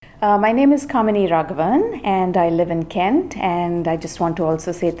My name is Kamini Raghavan and I live in Kent, and I just want to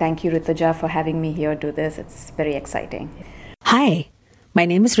also say thank you, Rituja, for having me here do this. It's very exciting. Hi, my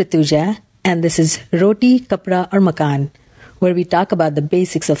name is Rituja and this is Roti, Kapra or Makan, where we talk about the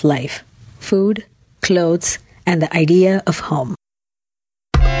basics of life, food, clothes, and the idea of home.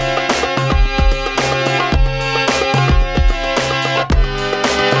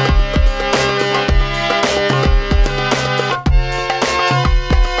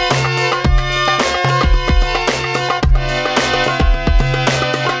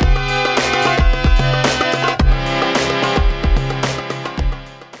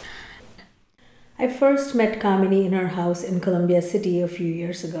 I first met Kamini in her house in Columbia City a few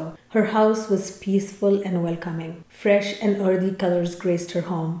years ago. Her house was peaceful and welcoming. Fresh and earthy colors graced her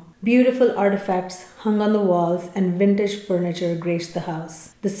home. Beautiful artifacts hung on the walls and vintage furniture graced the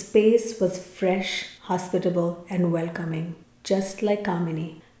house. The space was fresh, hospitable, and welcoming, just like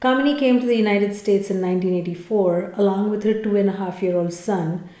Kamini. Kamini came to the United States in 1984 along with her 2.5-year-old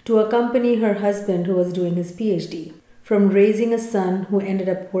son to accompany her husband who was doing his PhD. From raising a son who ended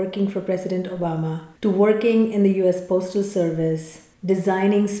up working for President Obama, to working in the US Postal Service,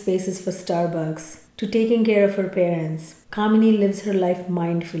 designing spaces for Starbucks, to taking care of her parents, Kamini lives her life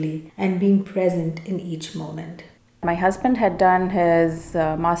mindfully and being present in each moment. My husband had done his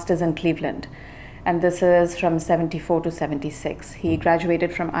master's in Cleveland, and this is from 74 to 76. He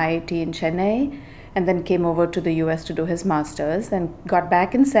graduated from IIT in Chennai and then came over to the US to do his master's and got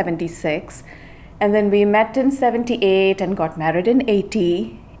back in 76. And then we met in 78 and got married in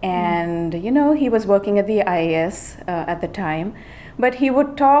 80. And, he was working at the IAS at the time. But he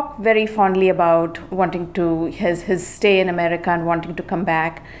would talk very fondly about wanting to, his stay in America and wanting to come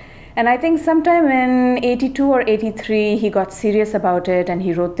back. And I think sometime in 82 or 83, he got serious about it and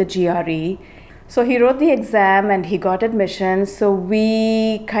he wrote the GRE. So he wrote the exam and he got admission. So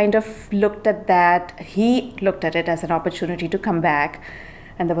we kind of looked at that. He looked at it as an opportunity to come back.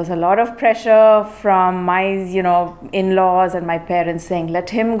 And there was a lot of pressure from my, in-laws and my parents saying, let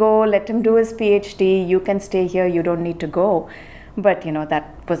him go, let him do his PhD, you can stay here, you don't need to go. But,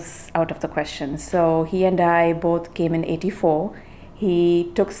 that was out of the question. So he and I both came in 84.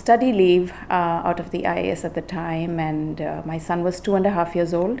 He took study leave out of the IAS at the time, and my son was 2.5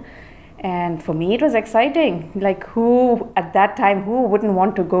 years old. And for me, it was exciting. Like who wouldn't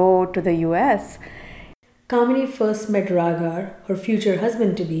want to go to the US? Kamini first met Raghav, her future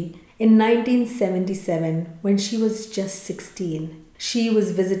husband-to-be, in 1977 when she was just 16. She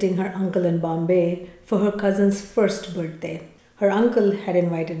was visiting her uncle in Bombay for her cousin's first birthday. Her uncle had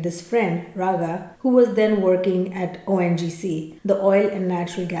invited this friend, Raghav, who was then working at ONGC, the Oil and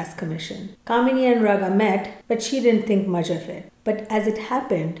Natural Gas Commission. Kamini and Raghav met, but she didn't think much of it. But as it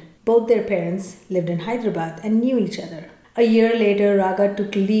happened, both their parents lived in Hyderabad and knew each other. A year later, Raghav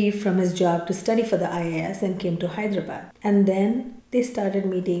took leave from his job to study for the IAS and came to Hyderabad. And then they started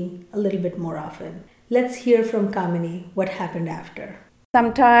meeting a little bit more often. Let's hear from Kamini what happened after.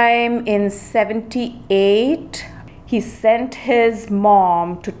 Sometime in 78, he sent his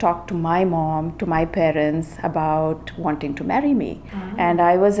mom to talk to my mom, to my parents, about wanting to marry me. Uh-huh. And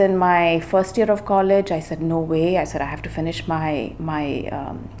I was in my first year of college. I said, no way. I said, I have to finish my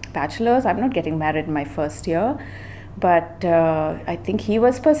bachelor's. I'm not getting married in my first year. But I think he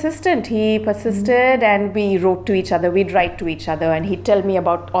was persistent. He persisted and we wrote to each other. We'd write to each other and he'd tell me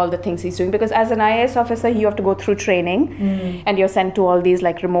about all the things he's doing. Because as an IAS officer, you have to go through training and you're sent to all these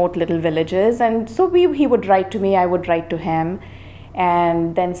like remote little villages. And so he would write to me, I would write to him.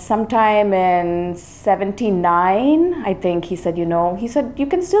 And then sometime in 79, I think he said, you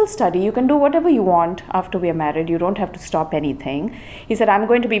can still study. You can do whatever you want after we are married. You don't have to stop anything. He said, I'm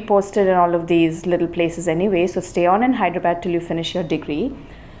going to be posted in all of these little places anyway. So stay on in Hyderabad till you finish your degree.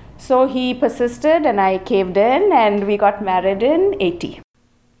 So he persisted and I caved in and we got married in 80.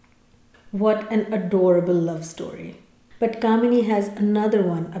 What an adorable love story. But Kamini has another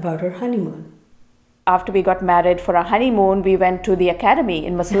one about her honeymoon. After we got married for our honeymoon, we went to the academy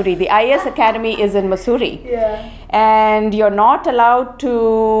in Mussoorie. The IAS academy is in Mussoorie. Yeah. And you're not allowed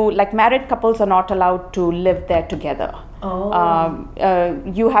to, married couples are not allowed to live there together. Oh.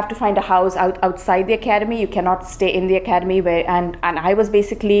 You have to find a house outside the academy. You cannot stay in the academy. And I was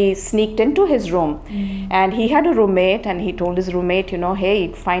basically sneaked into his room. And he had a roommate and he told his roommate,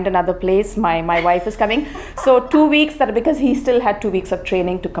 hey, find another place. My wife is coming. So 2 weeks, because he still had 2 weeks of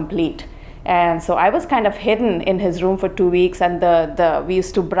training to complete. And so I was kind of hidden in his room for 2 weeks, and we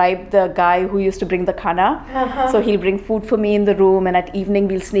used to bribe the guy who used to bring the khana. Uh-huh. So he'll bring food for me in the room, and at evening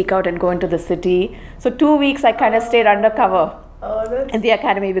we'll sneak out and go into the city. So 2 weeks I kind of stayed undercover in the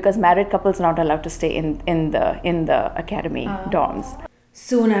academy, because married couples are not allowed to stay in the academy dorms.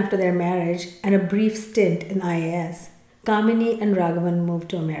 Soon after their marriage and a brief stint in IAS, Kamini and Raghavan moved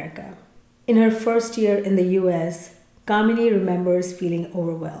to America. In her first year in the US, Kamini remembers feeling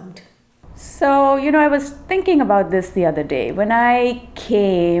overwhelmed. So, I was thinking about this the other day. When I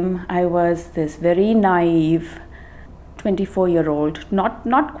came, I was this very naive 24-year-old,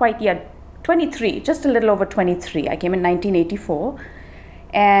 not quite yet 23, just a little over 23. I came in 1984.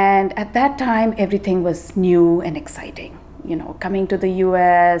 And at that time, everything was new and exciting. Coming to the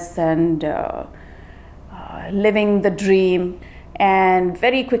US and living the dream. And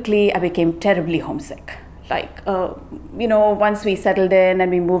very quickly, I became terribly homesick. Once we settled in and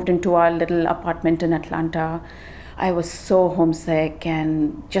we moved into our little apartment in Atlanta, I was so homesick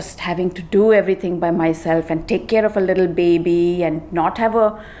and just having to do everything by myself and take care of a little baby and not have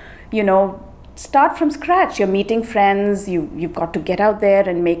start from scratch. You're meeting friends, you've got to get out there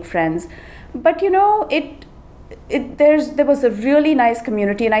and make friends. But there was a really nice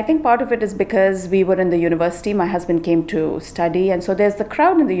community, and I think part of it is because we were in the university. My husband came to study, and so there's the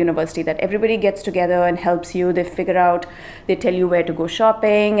crowd in the university that everybody gets together and helps you. They tell you where to go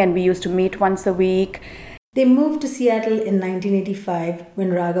shopping, and we used to meet once a week. They moved to Seattle in 1985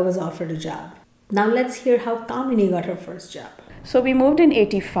 when Raga was offered a job. Now let's hear how Kamini got her first job. So we moved in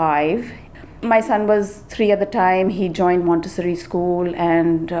 85. My son was 3 at the time. He joined Montessori school,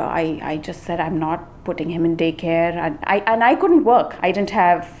 and I just said, I'm not putting him in daycare. And I couldn't work. I didn't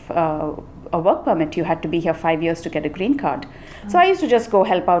have a work permit. You had to be here 5 years to get a green card. So I used to just go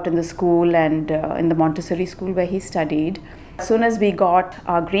help out in the school and in the Montessori school where he studied. As soon as we got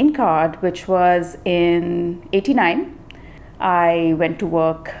our green card, which was in 89, I went to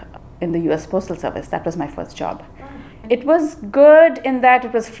work in the US Postal Service. That was my first job. It was good in that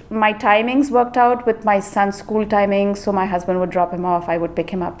my timings worked out with my son's school timings. So my husband would drop him off, I would pick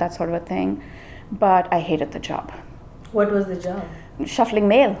him up, that sort of a thing. But I hated the job. What was the job? Shuffling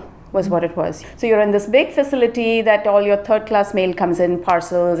mail was what it was. So you're in this big facility that all your third-class mail comes in,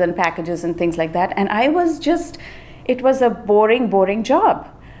 parcels and packages and things like that. And it was a boring job.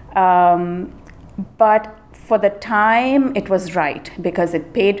 But for the time, it was right because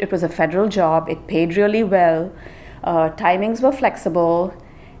it was a federal job. It paid really well. Timings were flexible,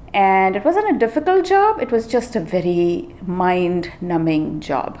 and it wasn't a difficult job. It was just a very mind-numbing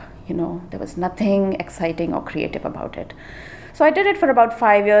job. There was nothing exciting or creative about it. So I did it for about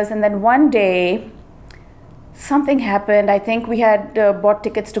 5 years, and then one day something happened. I think we had bought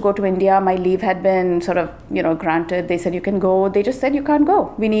tickets to go to India. My leave had been sort of, granted. They said you can go. They just said you can't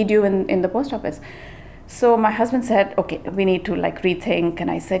go. We need you in the post office. So my husband said, okay, we need to rethink.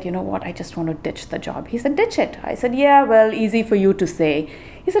 And I said, you know what, I just want to ditch the job. He said, ditch it. I said, yeah, well, easy for you to say.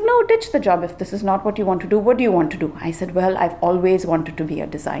 He said, no, ditch the job. If this is not what you want to do, what do you want to do? I said, well, I've always wanted to be a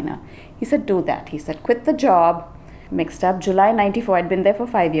designer. He said, do that. He said, quit the job. Mixed up, July 94, I'd been there for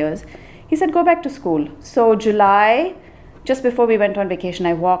 5 years. He said, go back to school. So July, just before we went on vacation,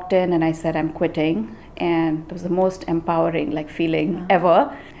 I walked in and I said, I'm quitting. And it was the most empowering feeling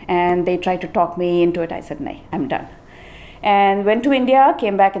ever. And they tried to talk me into it. I said, no, I'm done. And went to India,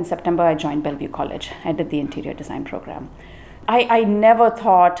 came back in September. I joined Bellevue College. I did the interior design program. I never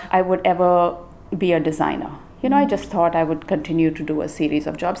thought I would ever be a designer. I just thought I would continue to do a series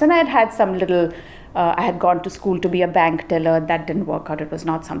of jobs. And I had some little, I had gone to school to be a bank teller. That didn't work out. It was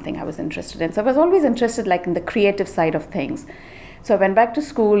not something I was interested in. So I was always interested in the creative side of things. So I went back to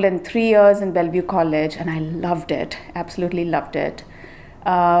school in 3 years in Bellevue College, and I loved it, absolutely loved it.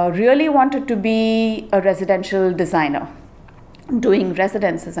 Really wanted to be a residential designer, doing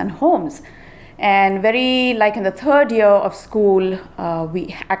residences and homes. And very in the 3rd year of school,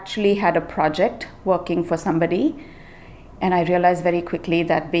 we actually had a project working for somebody. And I realized very quickly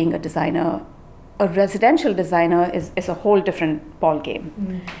that being a designer, a residential designer is a whole different ball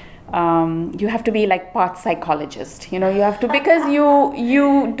game. You have to be part psychologist, you have to, because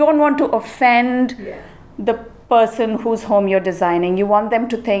you don't want to offend the person whose home you're designing. You want them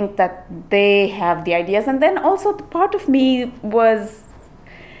to think that they have the ideas. And then also the part of me was,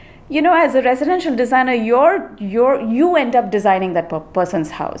 as a residential designer, you end up designing that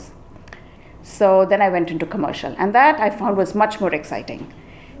person's house. So then I went into commercial, and that I found was much more exciting,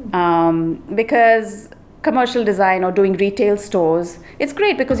 because commercial design or doing retail stores, it's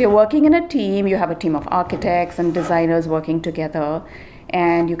great because you're working in a team. You have a team of architects and designers working together,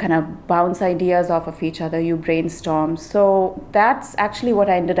 and you kind of bounce ideas off of each other, you brainstorm. So that's actually what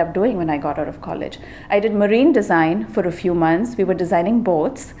I ended up doing when I got out of college. I did marine design for a few months. We were designing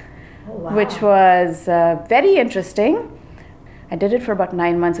boats, which was very interesting. I did it for about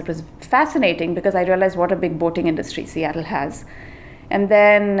 9 months. It was fascinating because I realized what a big boating industry Seattle has. And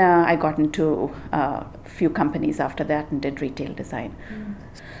then I got into a few companies after that and did retail design.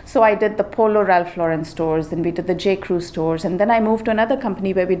 So I did the Polo Ralph Lauren stores, then we did the J. Crew stores, and then I moved to another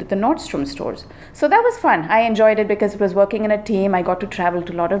company where we did the Nordstrom stores. So that was fun. I enjoyed it because it was working in a team. I got to travel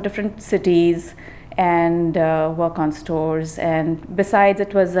to a lot of different cities and work on stores. And besides,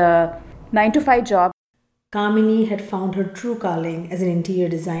 it was a 9-to-5 job. Kamini had found her true calling as an interior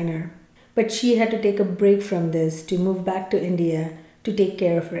designer, but she had to take a break from this to move back to India to take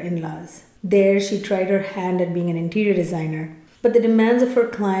care of her in-laws. There, she tried her hand at being an interior designer, but the demands of her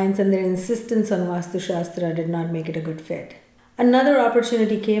clients and their insistence on Vastu Shastra did not make it a good fit. Another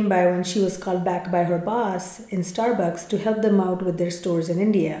opportunity came by when she was called back by her boss in Starbucks to help them out with their stores in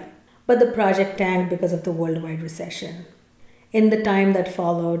India. But the project tanked because of the worldwide recession. In the time that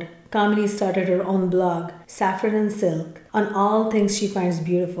followed, Kamini started her own blog, Saffron and Silk, on all things she finds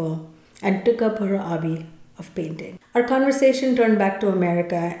beautiful, and took up her hobby of painting. Our conversation turned back to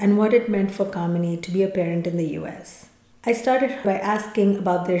America and what it meant for Kamini to be a parent in the US. I started by asking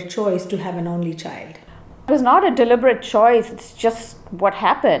about their choice to have an only child. It was not a deliberate choice, it's just what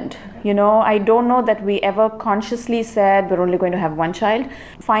happened. You know, I don't know that we ever consciously said we're only going to have one child.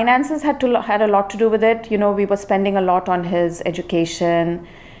 Finances had a lot to do with it. You know, we were spending a lot on his education.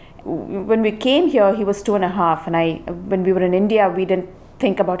 When we came here, he was 2.5, and when we were in India, we didn't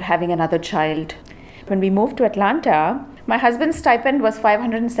think about having another child. When we moved to Atlanta, my husband's stipend was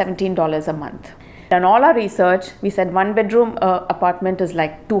 $517 a month. Done all our research, we said 1-bedroom apartment is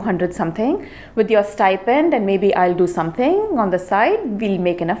like 200 something. With your stipend and maybe I'll do something on the side, we'll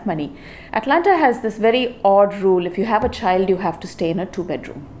make enough money. Atlanta has this very odd rule. If you have a child, you have to stay in a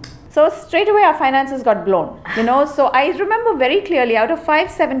 2-bedroom. So straight away our finances got blown, you know. So I remember very clearly, out of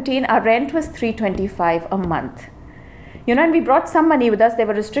 517, our rent was $325 a month. You know, and we brought some money with us. There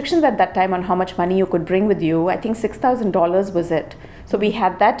were restrictions at that time on how much money you could bring with you. I think $6,000 was it. So we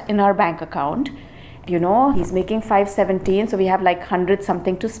had that in our bank account. You know, he's making 517, so we have like 100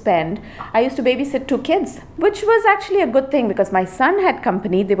 something to spend. I used to babysit 2 kids, which was actually a good thing because my son had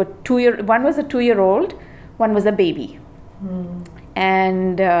company. They were one was a 2-year-old, one was a baby.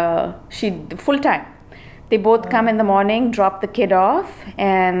 And she full time. They both come in the morning, drop the kid off,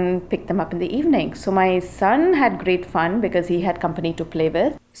 and pick them up in the evening. So my son had great fun because he had company to play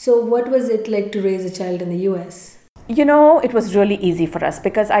with. So what was it like to raise a child in the US? You know, it was really easy for us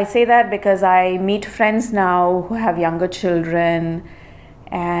because I say that because I meet friends now who have younger children,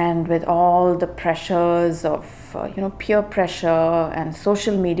 and with all the pressures of, peer pressure and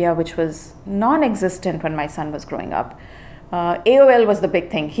social media, which was non-existent when my son was growing up. AOL was the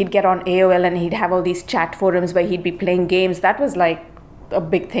big thing. He'd get on AOL and he'd have all these chat forums where he'd be playing games. That was like a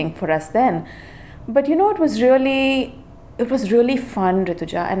big thing for us then. But you know, it was really fun,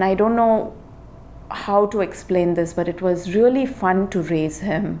 Rituja, and I don't know how to explain this, but it was really fun to raise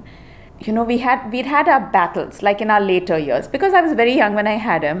him. You know, we'd had our battles like in our later years because I was very young when I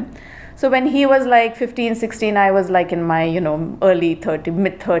had him. So when he was like 15, 16, I was like in my, early 30s,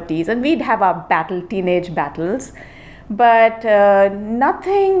 mid 30s, and we'd have our teenage battles. But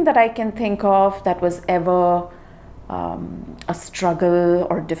nothing that I can think of that was ever a struggle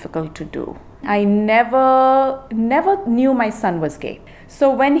or difficult to do. I never knew my son was gay. So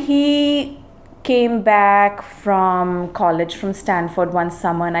when he came back from college from Stanford one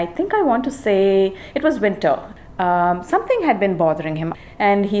summer, and I think I want to say it was winter, something had been bothering him,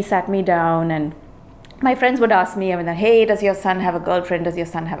 and he sat me down, and my friends would ask me, hey, does your son have a girlfriend? Does your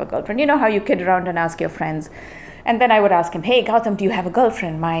son have a girlfriend? You know how you kid around and ask your friends. And then I would ask him, hey, Gautam, do you have a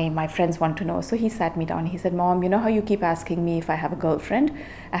girlfriend? My friends want to know. So he sat me down. He said, Mom, you know how you keep asking me if I have a girlfriend?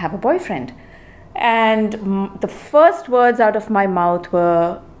 I have a boyfriend. And the first words out of my mouth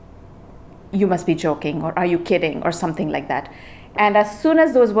were, you must be joking, or are you kidding, or something like that. And as soon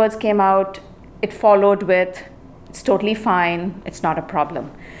as those words came out, it followed with, it's totally fine, it's not a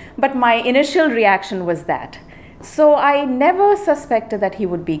problem. But my initial reaction was that. So I never suspected that he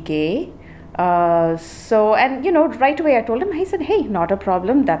would be gay. Right away I told him, he said, hey, not a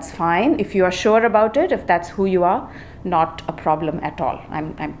problem, that's fine. If you are sure about it, if that's who you are, not a problem at all.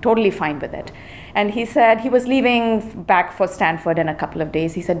 I'm totally fine with it. And he said he was leaving back for Stanford in a couple of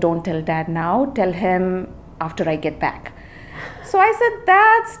days. He said, don't tell Dad now, tell him after I get back. So I said,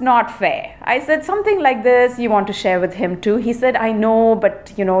 that's not fair. I said, something like this you want to share with him too. He said, I know,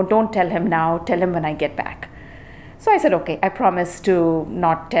 but don't tell him now, tell him when I get back. So I said, okay, I promised to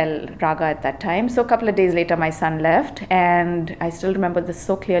not tell Raga at that time. So a couple of days later, my son left, and I still remember this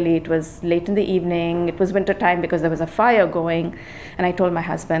so clearly. It was late in the evening. It was winter time because there was a fire going. And I told my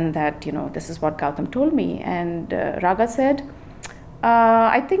husband that, this is what Gautam told me. And Raga said,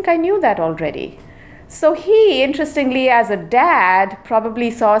 I think I knew that already. So he, interestingly, as a dad,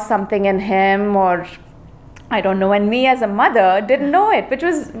 probably saw something in him, or I don't know, and me as a mother didn't know it, which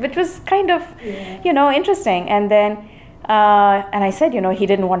was kind of, interesting. And then, and I said, he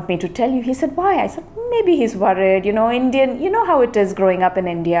didn't want me to tell you. He said, why? I said, maybe he's worried, Indian, you know how it is growing up in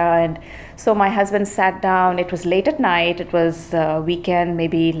India. And so my husband sat down. It was late at night. It was weekend,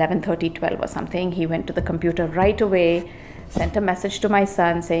 maybe 11:30, 12 or something. He went to the computer right away, sent a message to my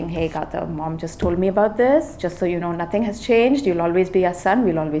son saying, hey, Gautam, mom just told me about this. Just so you know, nothing has changed. You'll always be our son.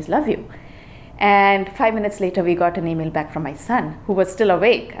 We'll always love you. And 5 minutes later, we got an email back from my son, who was still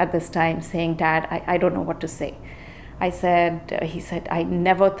awake at this time, saying, Dad, I don't know what to say. He said, I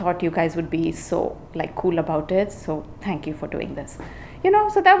never thought you guys would be so cool about it. So thank you for doing this.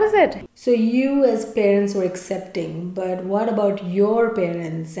 So that was it. So you as parents were accepting, but what about your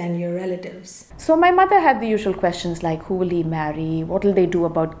parents and your relatives? So my mother had the usual questions like, who will he marry? What will they do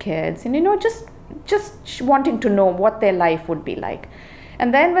about kids? And, just wanting to know what their life would be like.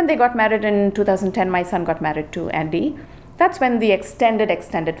 And then when they got married in 2010, my son got married to Andy. That's when the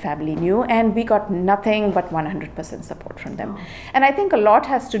extended family knew, and we got nothing but 100% support from them. Oh. And I think a lot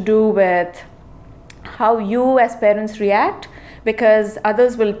has to do with how you as parents react, because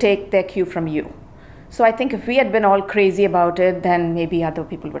others will take their cue from you. So I think if we had been all crazy about it, then maybe other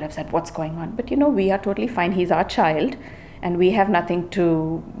people would have said, what's going on? But, we are totally fine. He's our child, and we have nothing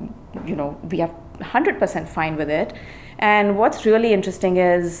to, we are 100% fine with it. And what's really interesting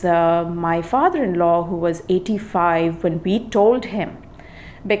is my father-in-law, who was 85 when we told him,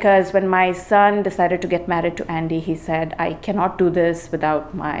 because when my son decided to get married to Andy, he said, I cannot do this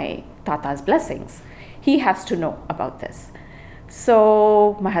without my Tata's blessings. He has to know about this.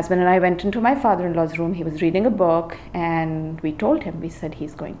 So my husband and I went into my father-in-law's room. He was reading a book, and we told him, we said,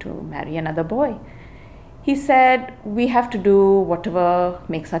 he's going to marry another boy. He said, we have to do whatever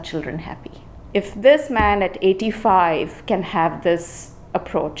makes our children happy. If this man at 85 can have this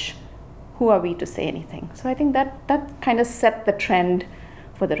approach, who are we to say anything? So I think that kind of set the trend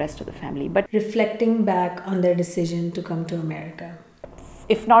for the rest of the family. But reflecting back on their decision to come to America,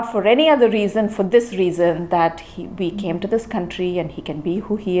 if not for any other reason, for this reason that we came to this country and he can be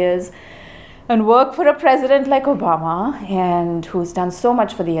who he is and work for a president like Obama, and who's done so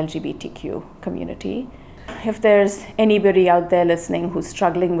much for the LGBTQ community. If there's anybody out there listening who's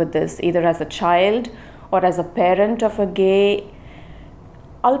struggling with this, either as a child or as a parent of a gay,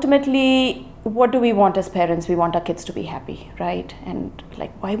 ultimately, what do we want as parents? We want our kids to be happy, right? And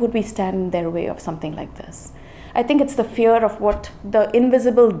why would we stand in their way of something like this? I think it's the fear of what the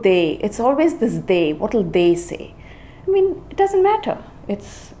invisible they, it's always this they, what will they say? I mean, it doesn't matter.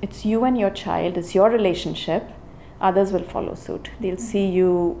 It's you and your child, it's your relationship. Others will follow suit. They'll see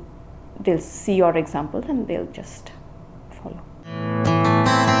your example, and they'll just follow.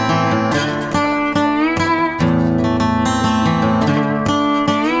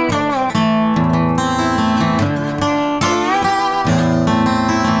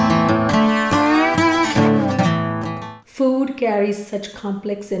 Food carries such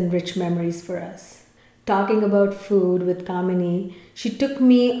complex and rich memories for us. Talking about food with Kamini, she took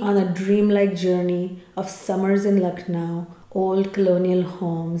me on a dreamlike journey of summers in Lucknow, old colonial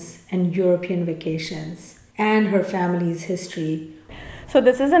homes, and European vacations, and her family's history. So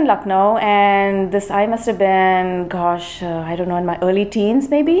this is in Lucknow, and I must have been, I don't know, in my early teens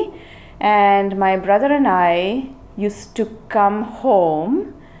maybe. And my brother and I used to come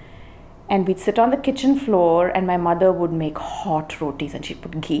home, and we'd sit on the kitchen floor, and my mother would make hot rotis, and she'd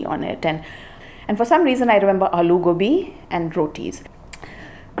put ghee on it. And for some reason, I remember aloo gobi and rotis.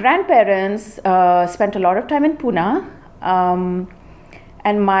 Grandparents spent a lot of time in Pune,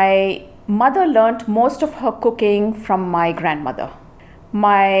 and my mother learnt most of her cooking from my grandmother.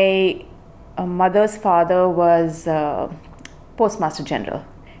 My mother's father was Postmaster General,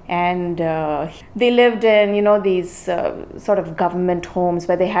 and they lived in these sort of government homes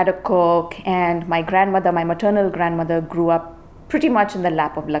where they had a cook, and my maternal grandmother, grew up pretty much in the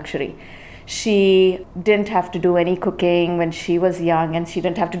lap of luxury. She didn't have to do any cooking when she was young, and she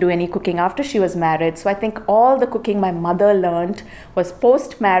didn't have to do any cooking after she was married. So I think all the cooking my mother learned was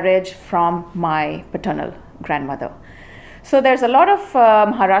post-marriage from my paternal grandmother. So there's a lot of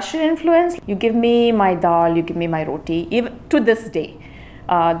Maharashtrian influence. You give me my dal, you give me my roti, even to this day.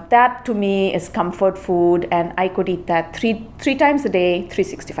 That to me is comfort food, and I could eat that three times a day,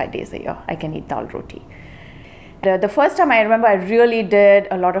 365 days a year. I can eat dal roti. The first time I remember I really did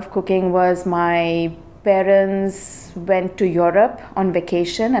a lot of cooking was my parents went to Europe on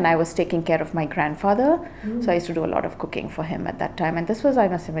vacation, and I was taking care of my grandfather. So I used to do a lot of cooking for him at that time. And this was, I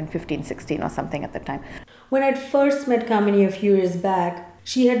must have been 15, 16 or something at the time. When I'd first met Kamini a few years back,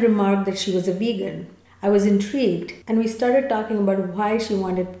 she had remarked that she was a vegan. I was intrigued, and we started talking about why she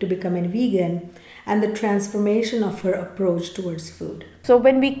wanted to become a vegan and the transformation of her approach towards food. So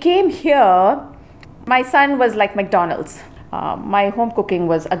when we came here, my son was like McDonald's. My home cooking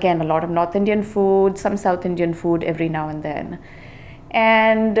was, again, a lot of North Indian food, some South Indian food every now and then.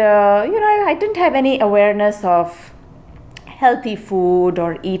 And, I didn't have any awareness of healthy food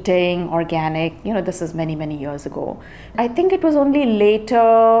or eating organic. This is many, many years ago. I think it was only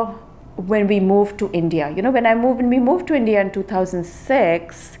later when we moved to India. When we moved to India in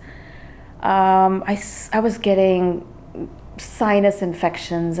 2006, I was getting sinus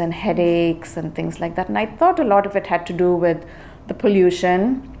infections and headaches and things like that. And I thought a lot of it had to do with the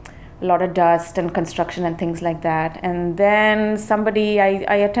pollution, a lot of dust and construction and things like that. And then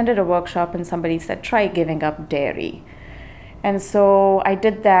I attended a workshop and somebody said, try giving up dairy. And so I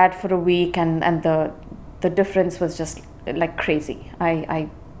did that for a week, and the difference was just like crazy. I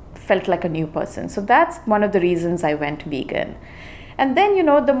felt like a new person. So that's one of the reasons I went vegan. And then,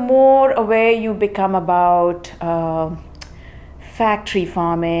 the more aware you become about factory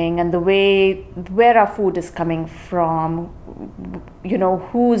farming and the way where our food is coming from,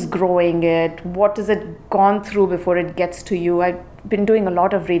 who's growing it, what has it gone through before it gets to you. I've been doing a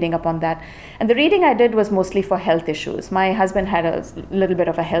lot of reading upon that. And the reading I did was mostly for health issues. My husband had a little bit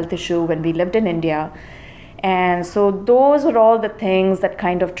of a health issue when we lived in India. And so those were all the things that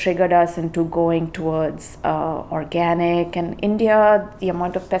kind of triggered us into going towards organic. And India, the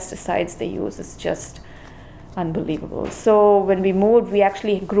amount of pesticides they use is just unbelievable. So when we moved, we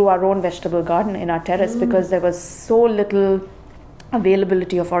actually grew our own vegetable garden in our terrace because there was so little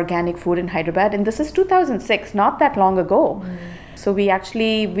availability of organic food in Hyderabad. And this is 2006, not that long ago. So we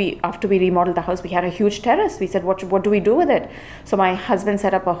after we remodeled the house, we had a huge terrace. We said, what do we do with it? So my husband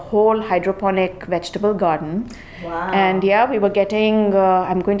set up a whole hydroponic vegetable garden. Wow. And we were getting,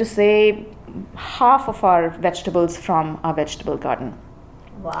 I'm going to say, half of our vegetables from our vegetable garden.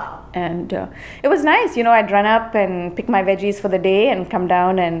 Wow. And it was nice. I'd run up and pick my veggies for the day and come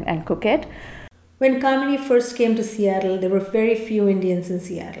down and cook it. When Kamini first came to Seattle, there were very few Indians in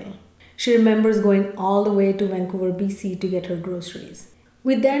Seattle. She remembers going all the way to Vancouver, BC to get her groceries.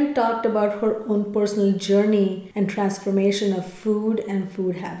 We then talked about her own personal journey and transformation of food and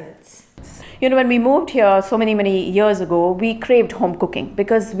food habits. When we moved here so many, many years ago, we craved home cooking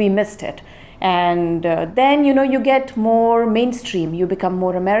because we missed it. And then, you get more mainstream, you become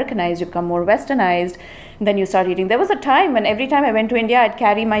more Americanized, you become more westernized, and then you start eating. There was a time when every time I went to India, I'd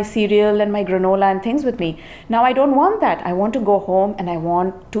carry my cereal and my granola and things with me. Now I don't want that. I want to go home and I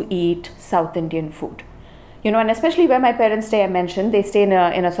want to eat South Indian food. And especially where my parents stay, I mentioned, they stay in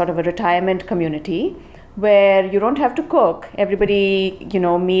a sort of a retirement community where you don't have to cook. Everybody,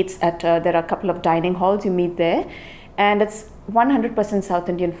 meets at, there are a couple of dining halls, you meet there. And it's 100% South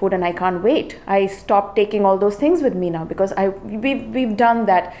Indian food, and I can't wait. I stopped taking all those things with me now because we've done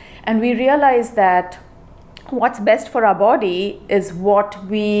that, and we realized that what's best for our body is what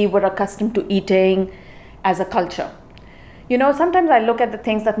we were accustomed to eating as a culture. Sometimes I look at the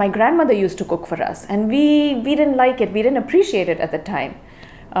things that my grandmother used to cook for us, and we didn't like it. We didn't appreciate it at the time.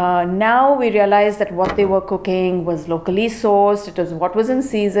 Now we realize that what they were cooking was locally sourced. It was what was in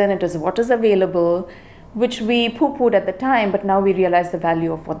season. It was what is available, which we poo-pooed at the time, but now we realize the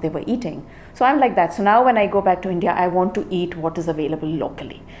value of what they were eating. So I'm like that. So now when I go back to India, I want to eat what is available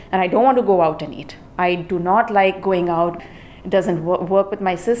locally. And I don't want to go out and eat. I do not like going out. It doesn't work with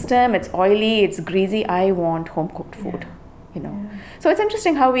my system. It's oily, it's greasy. I want home-cooked food. So it's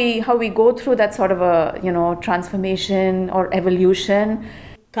interesting how we go through that sort of a, transformation or evolution.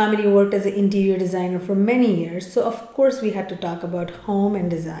 Kamini worked as an interior designer for many years, so of course we had to talk about home and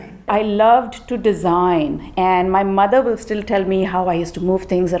design. I loved to design, and my mother will still tell me how I used to move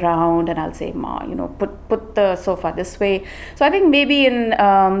things around, and I'll say, Ma, put the sofa this way. So I think maybe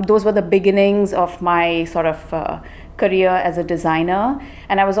those were the beginnings of my sort of career as a designer,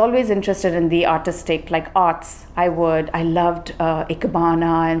 and I was always interested in the artistic, like arts. I loved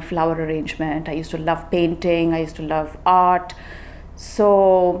ikebana and flower arrangement. I used to love painting. I used to love art.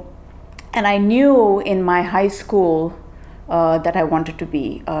 So, and I knew in my high school that I wanted to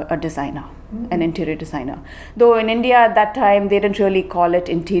be a designer, an interior designer. Though in India at that time, they didn't really call it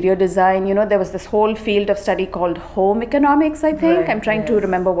interior design. There was this whole field of study called home economics, I think. Right, I'm trying to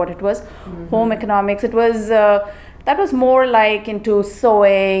remember what it was. Home economics. It was, that was more like into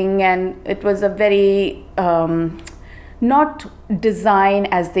sewing, and it was a very, not design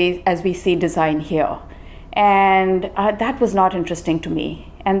as we see design here. And that was not interesting to me.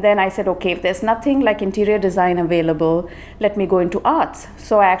 And then I said, okay, if there's nothing like interior design available, let me go into arts.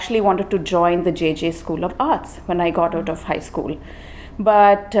 So I actually wanted to join the JJ School of Arts when I got out of high school.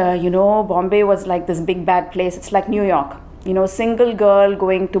 But, Bombay was like this big bad place. It's like New York. Single girl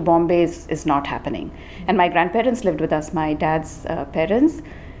going to Bombay is not happening. And my grandparents lived with us, my dad's parents,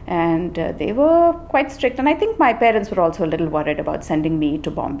 and they were quite strict. And I think my parents were also a little worried about sending me to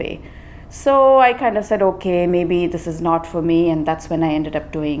Bombay. So I kind of said, okay, maybe this is not for me, and that's when I ended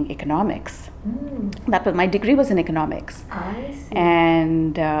up doing economics. That was my degree was in economics. I see.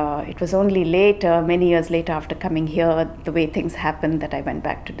 And it was only later, many years later, after coming here, the way things happened, that I went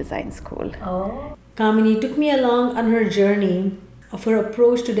back to design school. Oh. Kamini took me along on her journey of her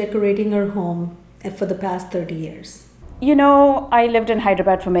approach to decorating her home for the past 30 years. I lived in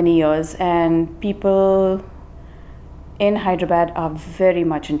Hyderabad for many years, and people in Hyderabad are very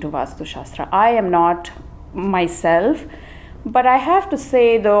much into Vastu Shastra. I am not myself, but I have to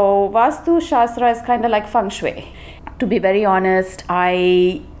say though, Vastu Shastra is kind of like Feng Shui. To be very honest,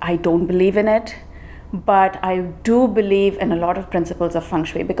 I don't believe in it, but I do believe in a lot of principles of Feng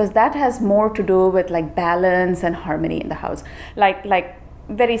Shui, because that has more to do with like balance and harmony in the house. Like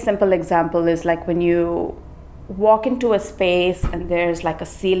very simple example is like when you walk into a space and there's like a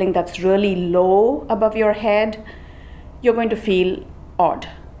ceiling that's really low above your head, you're going to feel odd,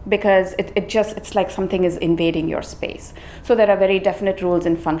 because it's like something is invading your space. So there are very definite rules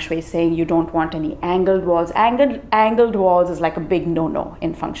in Feng Shui saying you don't want any angled walls. Angled walls is like a big no-no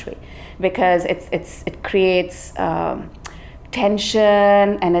in Feng Shui, because it creates tension,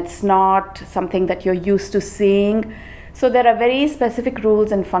 and it's not something that you're used to seeing. So there are very specific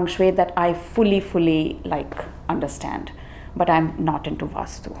rules in Feng Shui that I fully like understand. But I'm not into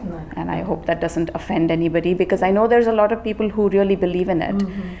Vastu. No. And I hope that doesn't offend anybody, because I know there's a lot of people who really believe in it.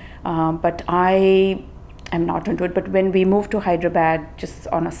 But I am not into it. But when we moved to Hyderabad, just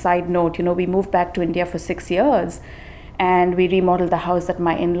on a side note, we moved back to India for 6 years, and we remodeled the house that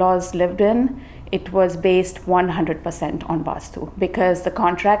my in-laws lived in. It was based 100% on Vastu, because the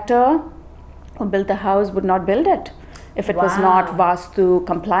contractor who built the house would not build it if it was not Vastu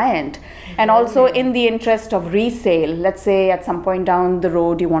compliant. And also in the interest of resale, let's say at some point down the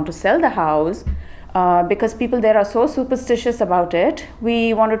road you want to sell the house, because people there are so superstitious about it,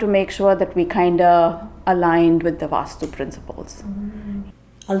 we wanted to make sure that we kind of aligned with the Vastu principles.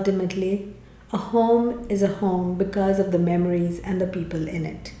 Ultimately, a home is a home because of the memories and the people in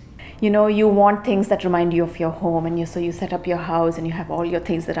it. You want things that remind you of your home, and so you set up your house and you have all your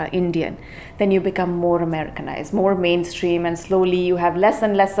things that are Indian. Then you become more Americanized, more mainstream, and slowly you have less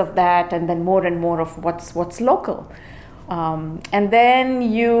and less of that, and then more and more of what's local. And then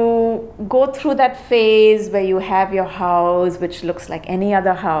you go through that phase where you have your house, which looks like any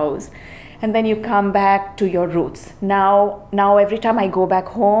other house, and then you come back to your roots. Now every time I go back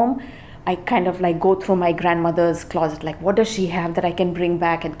home, I kind of like go through my grandmother's closet, like what does she have that I can bring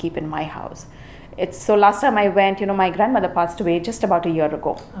back and keep in my house? So last time I went, my grandmother passed away just about a year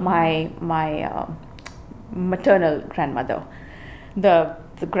ago. My maternal grandmother, the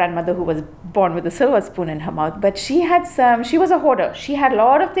grandmother who was born with a silver spoon in her mouth. But she was a hoarder. She had a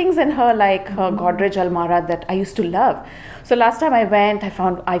lot of things in her, like her Godrej Almara that I used to love. So last time I went, I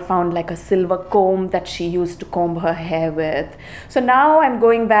found like a silver comb that she used to comb her hair with. So now I'm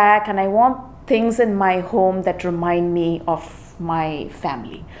going back, and I want things in my home that remind me of my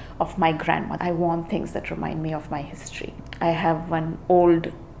family, of my grandmother. I want things that remind me of my history. I have one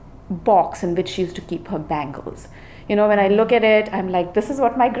old box in which she used to keep her bangles. When I look at it, I'm like, this is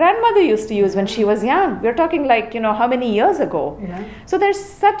what my grandmother used to use when she was young. We're talking like, how many years ago? Yeah. So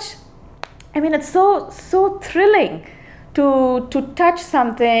there's it's so thrilling to touch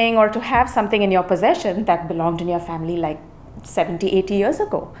something or to have something in your possession that belonged in your family like 70, 80 years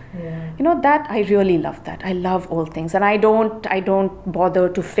ago. Yeah. That I really love that. I love old things, and I don't bother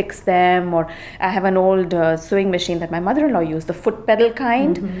to fix them. Or I have an old sewing machine that my mother-in-law used, the foot pedal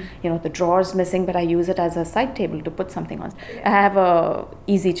kind. The drawer's missing, but I use it as a side table to put something on. I have a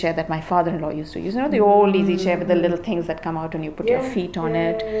easy chair that my father-in-law used to use. The old easy chair with the little things that come out and you put your feet on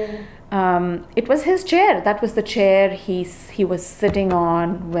it. It was his chair. That was the chair he was sitting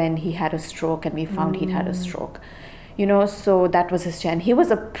on when he had a stroke, and we found he'd had a stroke. So that was his chair. And he was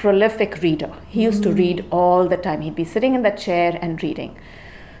a prolific reader. He used to read all the time. He'd be sitting in that chair and reading.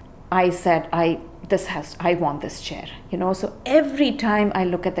 I said, I want this chair. So every time I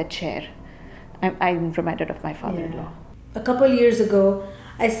look at that chair, I'm reminded of my father-in-law. A couple years ago,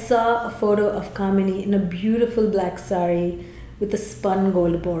 I saw a photo of Kamini in a beautiful black sari with a spun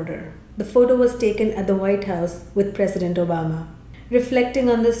gold border. The photo was taken at the White House with President Obama. Reflecting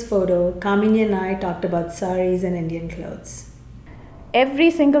on this photo, Kamini and I talked about saris and Indian clothes.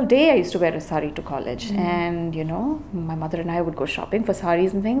 Every single day I used to wear a sari to college. And, my mother and I would go shopping for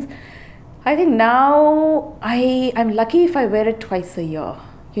saris and things. I think now I'm lucky if I wear it twice a year,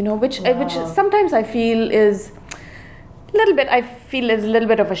 which sometimes I feel is a little bit. I feel is a little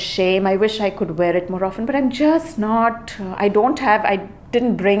bit of a shame. I wish I could wear it more often, but I'm just not. I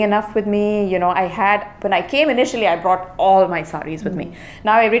didn't bring enough with me. When I came initially, I brought all my saris with me.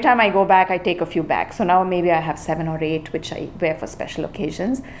 Now every time I go back, I take a few back. So now maybe I have 7 or 8, which I wear for special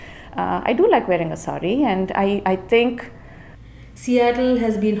occasions. I do like wearing a sari, and I think Seattle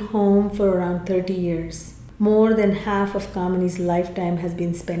has been home for around 30 years. More than half of Kamini's lifetime has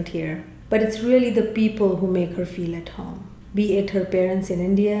been spent here. But it's really the people who make her feel at home, be it her parents in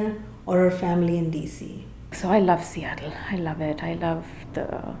India or her family in DC. So I love Seattle. I love it. I love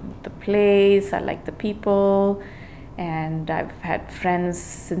the place. I like the people. And I've had friends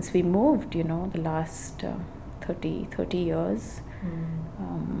since we moved, the last 30 years.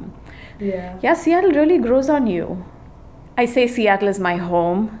 Yeah, Seattle really grows on you. I say Seattle is my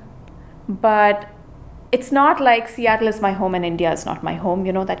home, but it's not like Seattle is my home and India is not my home,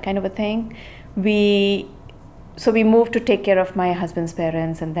 that kind of a thing. So we moved to take care of my husband's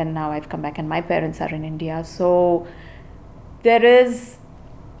parents, and then now I've come back and my parents are in India. So there is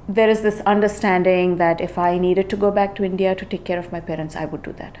this understanding that if I needed to go back to India to take care of my parents, I would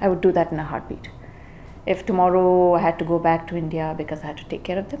do that. I would do that in a heartbeat. If tomorrow I had to go back to India because I had to take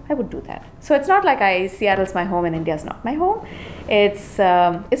care of them, I would do that. So it's not like Seattle's my home and India's not my home. It's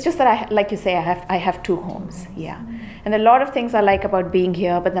just that like you say, I have 2 homes. Yeah, and a lot of things I like about being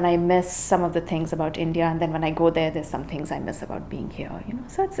here, but then I miss some of the things about India. And then when I go there, there's some things I miss about being here.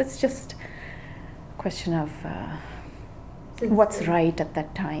 So it's just a question of what's right at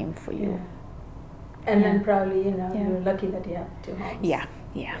that time for you. Yeah. And then probably you're lucky that you have 2 homes.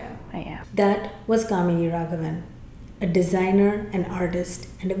 Yeah, I am. That was Kamini Raghavan, a designer, an artist,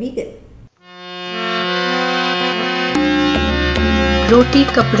 and a vegan. Roti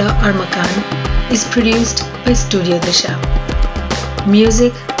Kapda Aur Makan is produced by Studio Disha.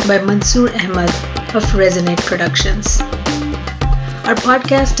 Music by Mansoor Ahmed of Resonate Productions. Our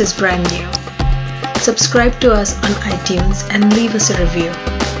podcast is brand new. Subscribe to us on iTunes and leave us a review.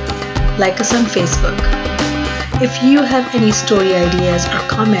 Like us on Facebook. If you have any story ideas or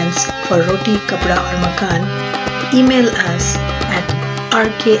comments for Roti Kapda Aur Makan, email us at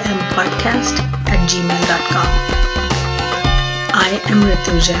rkmpodcast@gmail.com. I am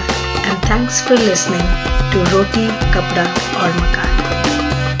Rituja, and thanks for listening to Roti Kapda Aur Makan.